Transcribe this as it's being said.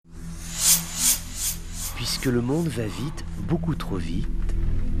Puisque le monde va vite, beaucoup trop vite,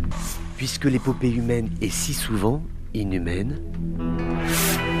 puisque l'épopée humaine est si souvent inhumaine,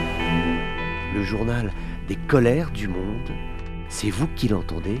 le journal des colères du monde, c'est vous qui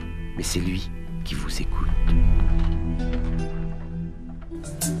l'entendez, mais c'est lui qui vous écoute.